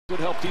Good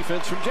help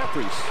defense from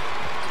Jeffries.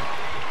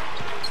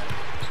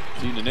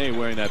 Nene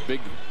wearing that big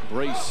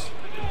brace.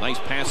 Nice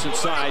pass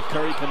inside.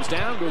 Curry comes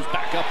down, goes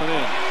back up and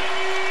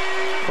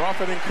in.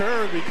 Crawford and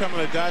Curry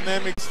becoming a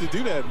dynamics to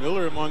do that.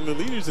 Miller among the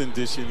leaders in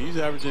dishing. He's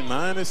averaging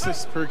 9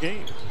 assists per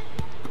game.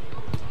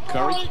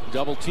 Curry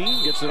double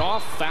team, gets it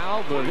off,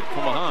 foul, but hit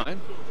from behind.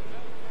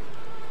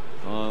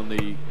 On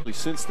the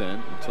since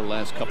then, until the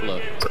last couple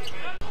of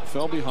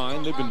fell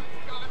behind. They've been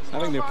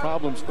having their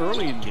problems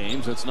early in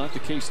games. That's not the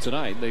case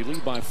tonight. They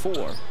lead by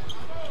 4.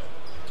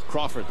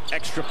 Crawford,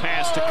 extra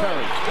pass to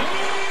Curry.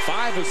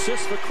 5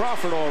 assists for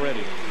Crawford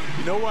already.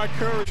 You know why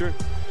Curry?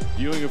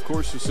 Ewing, of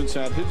course, has since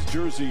had his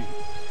jersey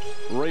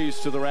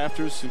raised to the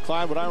rafters. And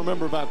Clyde, what I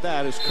remember about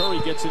that is Curry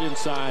gets it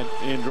inside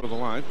and drove the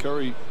line.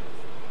 Curry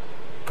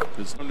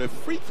is on the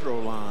free throw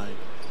line.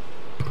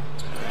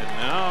 And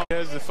now he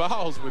has the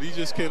fouls, but he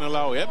just can't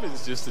allow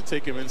Evans just to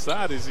take him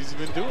inside as he's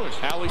been doing.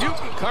 Alley-oop.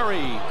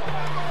 Curry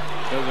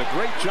does a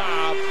great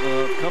job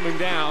of coming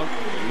down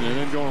and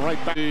then going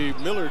right back.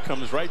 Miller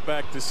comes right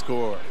back to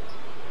score.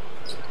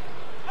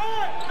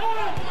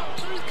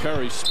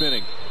 Curry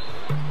spinning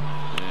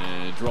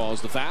and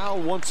draws the foul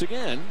once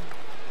again.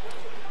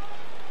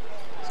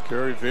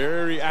 Curry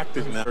very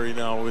active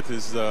now with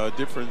his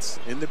difference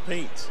in the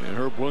paint. And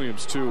Herb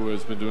Williams, too,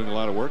 has been doing a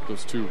lot of work.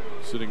 Those two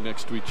sitting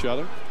next to each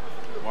other.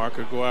 Mark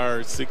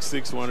Aguirre,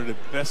 6'6", one of the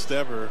best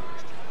ever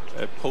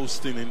at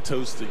posting and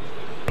toasting.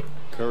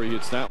 Curry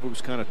hits that,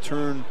 moves kind of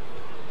turn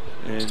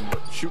and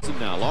shoots it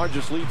now.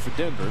 Largest lead for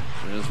Denver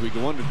as we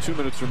go under 2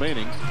 minutes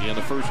remaining in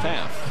the first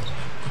half.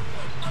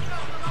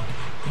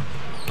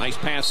 Nice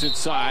pass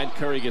inside.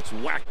 Curry gets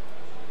whacked.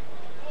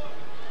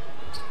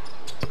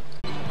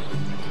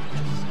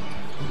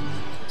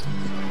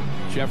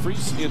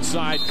 Jeffries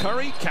inside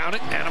Curry, count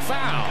it, and a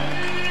foul.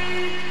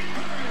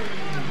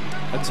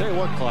 I tell you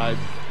what, Clyde,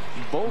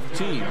 both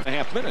teams,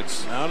 .5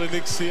 minutes. Now the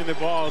Knicks seeing the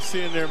ball,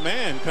 seeing their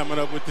man coming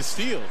up with the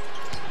steal.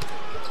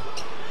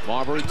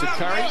 Marbury to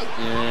Curry,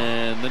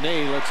 and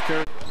Nene lets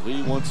Curry.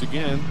 Lee once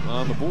again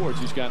on the boards.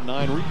 He's got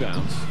 9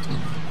 rebounds.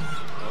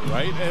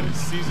 Right at his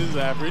season's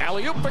average.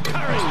 Alley-oop for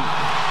Curry.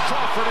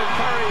 Crawford and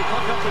Curry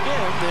hook up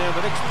again, and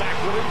the Knicks back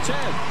within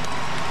 10.